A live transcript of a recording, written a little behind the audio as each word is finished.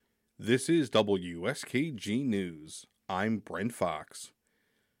This is WSKG News. I'm Brent Fox.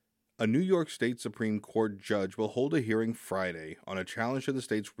 A New York State Supreme Court judge will hold a hearing Friday on a challenge to the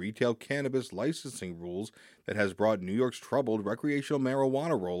state's retail cannabis licensing rules that has brought New York's troubled recreational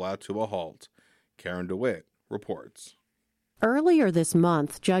marijuana rollout to a halt. Karen DeWitt reports. Earlier this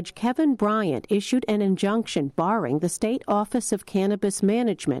month, Judge Kevin Bryant issued an injunction barring the State Office of Cannabis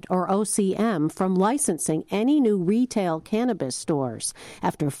Management, or OCM, from licensing any new retail cannabis stores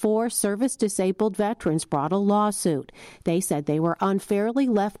after 4 service-disabled veterans brought a lawsuit. They said they were unfairly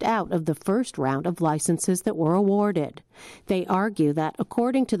left out of the first round of licenses that were awarded. They argue that,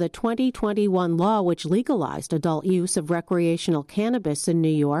 according to the 2021 law which legalized adult use of recreational cannabis in New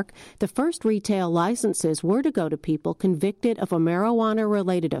York, the first retail licenses were to go to people convicted of a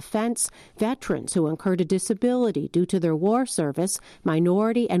marijuana-related offense, veterans who incurred a disability due to their war service,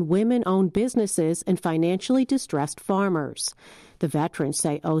 minority and women-owned businesses, and financially distressed farmers. The veterans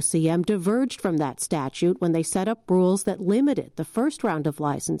say OCM diverged from that statute when they set up rules that limited the first round of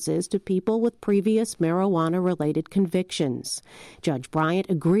licenses to people with previous marijuana-related convictions. Judge Bryant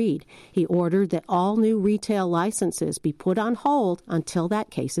agreed. He ordered that all new retail licenses be put on hold until that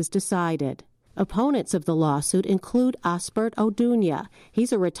case is decided. Opponents of the lawsuit include Asbert Odunya.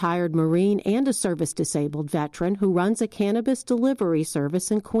 He's a retired Marine and a service-disabled veteran who runs a cannabis delivery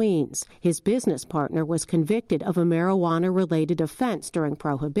service in Queens. His business partner was convicted of a marijuana-related offense during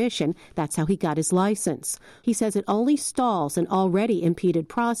Prohibition. That's how he got his license. He says it only stalls an already impeded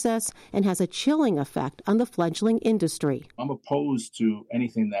process and has a chilling effect on the fledgling industry. I'm opposed to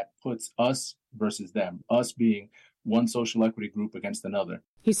anything that puts us versus them, us being one social equity group against another.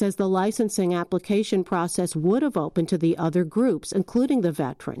 He says the licensing application process would have opened to the other groups, including the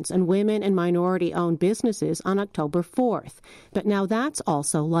veterans and women and minority-owned businesses, on October 4th. But now that's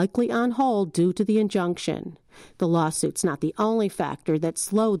also likely on hold due to the injunction. The lawsuit's not the only factor that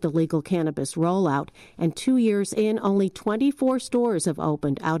slowed the legal cannabis rollout, and 2 years in, only 24 stores have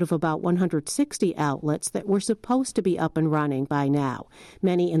opened out of about 160 outlets that were supposed to be up and running by now.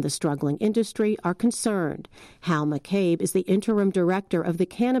 Many in the struggling industry are concerned. Hal McCabe is the interim director of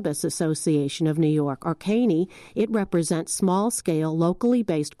the Cannabis Association of New York, or CANY. It represents small-scale, locally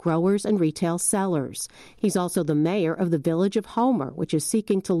based growers and retail sellers. He's also the mayor of the village of Homer, which is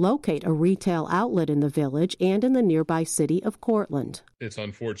seeking to locate a retail outlet in the village and in the nearby city of Cortland. It's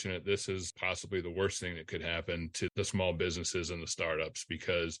unfortunate. This is possibly the worst thing that could happen to the small businesses and the startups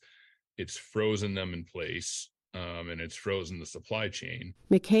because it's frozen them in place. And it's frozen the supply chain.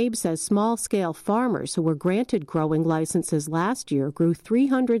 McCabe says small-scale farmers who were granted growing licenses last year grew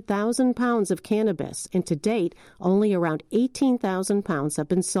 300,000 pounds of cannabis, and to date, only around 18,000 pounds have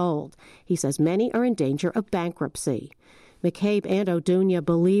been sold. He says many are in danger of bankruptcy. McCabe and Odunya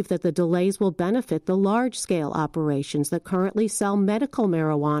believe that the delays will benefit the large-scale operations that currently sell medical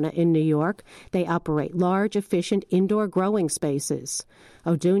marijuana in New York. They operate large, efficient indoor growing spaces.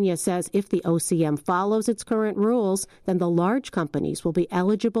 Odunya says if the OCM follows its current rules, then the large companies will be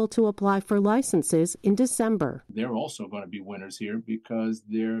eligible to apply for licenses in December. They're also going to be winners here because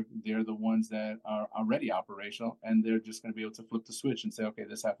they're the ones that are already operational, and they're just going to be able to flip the switch and say, okay,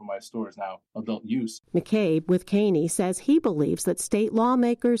 this half of my store is now adult use. McCabe, with CANY, says he believes that state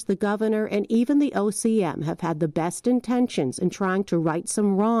lawmakers, the governor, and even the OCM have had the best intentions in trying to right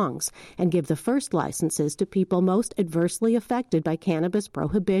some wrongs and give the first licenses to people most adversely affected by cannabis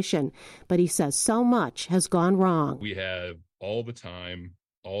prohibition. But he says so much has gone wrong. We have all the time,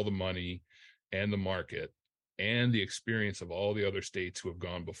 all the money, and the market, and the experience of all the other states who have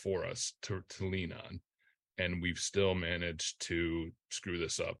gone before us to lean on. And we've still managed to screw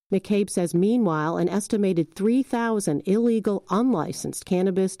this up. McCabe says, meanwhile, an estimated 3,000 illegal, unlicensed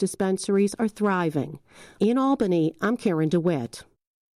cannabis dispensaries are thriving. In Albany, I'm Karen DeWitt.